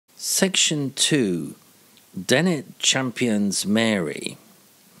Section 2. Dennett champions Mary.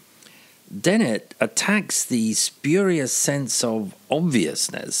 Dennett attacks the spurious sense of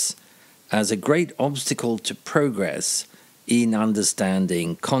obviousness as a great obstacle to progress in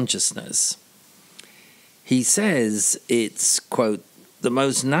understanding consciousness. He says it's, quote, the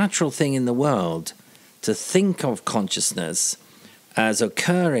most natural thing in the world to think of consciousness as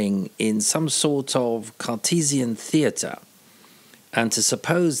occurring in some sort of Cartesian theatre, and to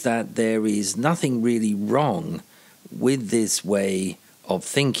suppose that there is nothing really wrong with this way of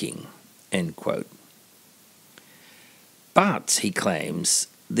thinking, end quote. But, he claims,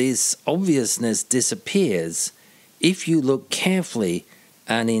 this obviousness disappears if you look carefully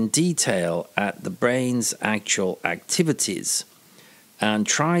and in detail at the brain's actual activities and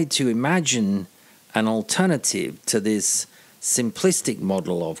try to imagine an alternative to this simplistic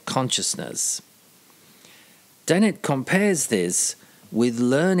model of consciousness. Dennett compares this with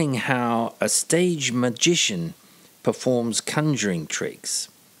learning how a stage magician performs conjuring tricks.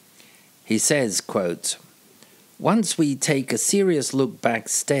 He says, quote, once we take a serious look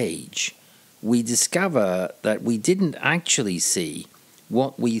backstage, we discover that we didn't actually see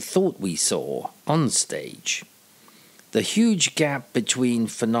what we thought we saw on stage. The huge gap between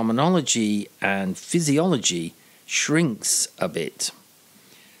phenomenology and physiology shrinks a bit.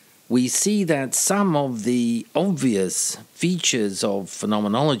 We see that some of the obvious features of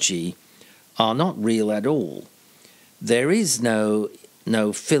phenomenology are not real at all. There is no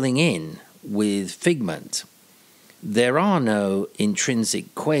filling in with figment. There are no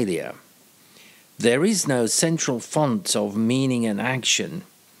intrinsic qualia. There is no central font of meaning and action.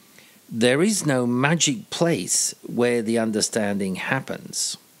 There is no magic place where the understanding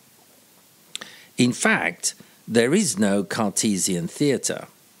happens. In fact, there is no Cartesian theatre.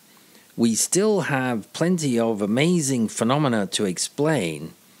 We still have plenty of amazing phenomena to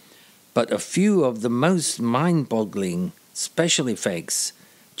explain, but a few of the most mind-boggling special effects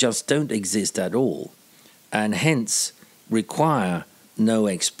just don't exist at all, and hence require no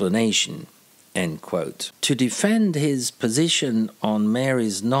explanation, end quote. To defend his position on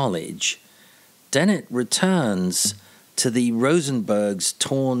Mary's knowledge, Dennett returns to the Rosenberg's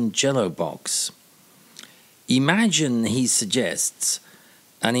torn Jell-O box. Imagine, he suggests,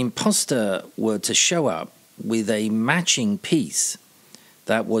 an imposter were to show up with a matching piece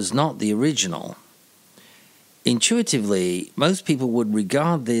that was not the original. Intuitively, most people would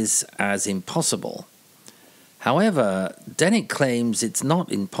regard this as impossible. However, Dennett claims it's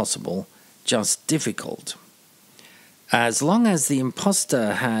not impossible, just difficult. As long as the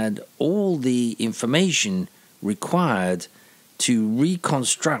imposter had all the information required to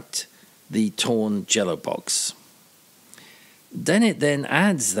reconstruct the torn Jell-O box. Dennett then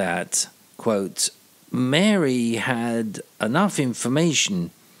adds that, quote, Mary had enough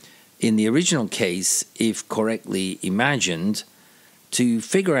information in the original case, if correctly imagined, to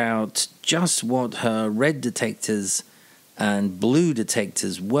figure out just what her red detectors and blue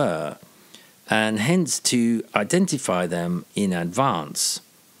detectors were, and hence to identify them in advance.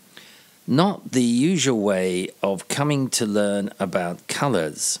 Not the usual way of coming to learn about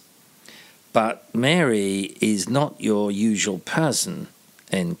colors. But Mary is not your usual person,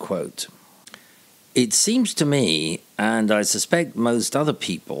 end quote. It seems to me, and I suspect most other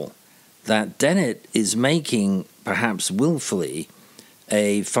people, that Dennett is making, perhaps willfully,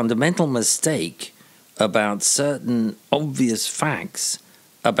 a fundamental mistake about certain obvious facts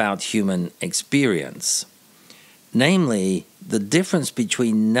about human experience. Namely, the difference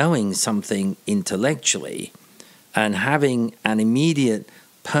between knowing something intellectually and having an immediate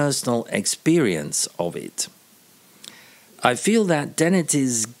personal experience of it. I feel that Dennett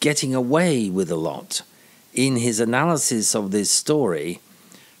is getting away with a lot in his analysis of this story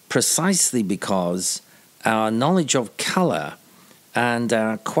precisely because our knowledge of color and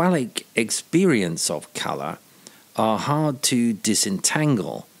our qualic experience of color are hard to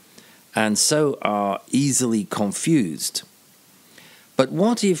disentangle and so are easily confused. But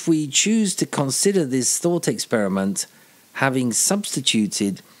what if we choose to consider this thought experiment having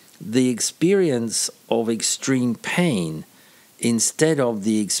substituted the experience of extreme pain instead of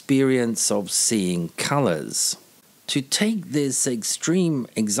the experience of seeing colors? To take this extreme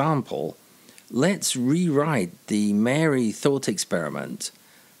example, let's rewrite the Mary thought experiment,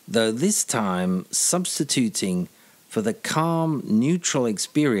 though this time substituting for the calm, neutral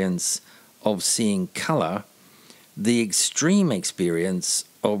experience of seeing color, the extreme experience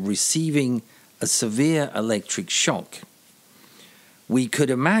of receiving a severe electric shock. We could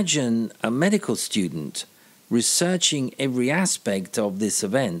imagine a medical student researching every aspect of this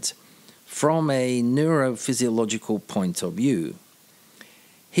event from a neurophysiological point of view.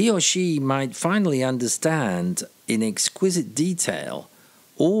 he or she might finally understand in exquisite detail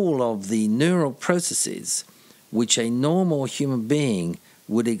all of the neural processes which a normal human being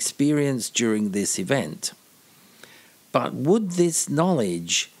would experience during this event. But would this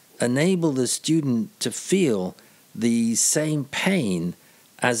knowledge enable the student to feel the same pain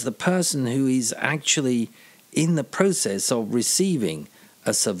as the person who is actually in the process of receiving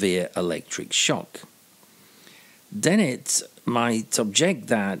a severe electric shock? Dennett might object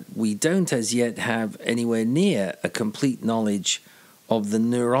that we don't as yet have anywhere near a complete knowledge of the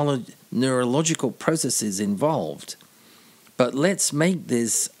neurological processes involved. But let's make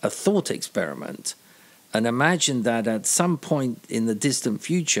this a thought experiment and imagine that at some point in the distant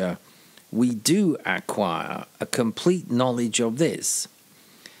future, we do acquire a complete knowledge of this.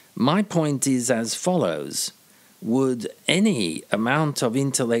 My point is as follows. Would any amount of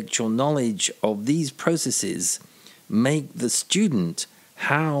intellectual knowledge of these processes make the student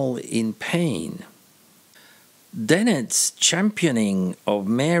howl in pain? Dennett's championing of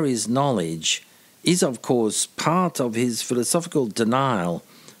Mary's knowledge is, of course, part of his philosophical denial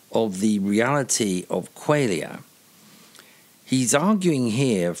of the reality of qualia. He's arguing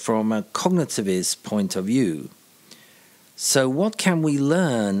here from a cognitivist point of view. So what can we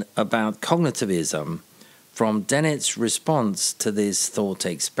learn about cognitivism from Dennett's response to this thought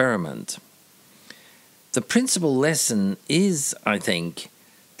experiment? The principal lesson is, I think,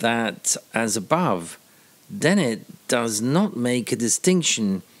 that, as above, Dennett does not make a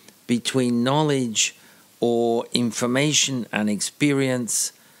distinction between knowledge or information and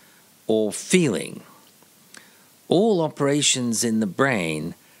experience or feeling. All operations in the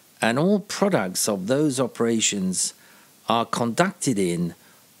brain and all products of those operations are conducted in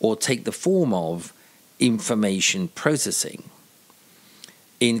or take the form of information processing.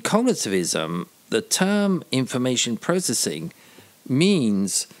 In cognitivism, the term information processing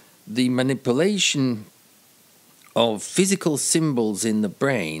means the manipulation of physical symbols in the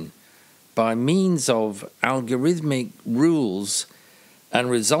brain by means of algorithmic rules and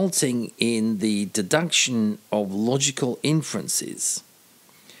resulting in the deduction of logical inferences.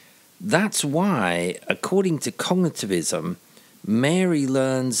 That's why, according to cognitivism, Mary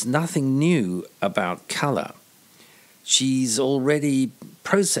learns nothing new about color. She's already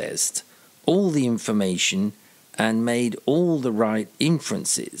processed all the information and made all the right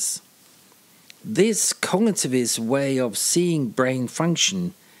inferences. This cognitivist way of seeing brain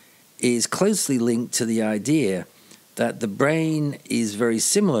function is closely linked to the idea that the brain is very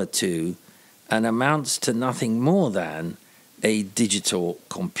similar to and amounts to nothing more than a digital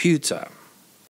computer.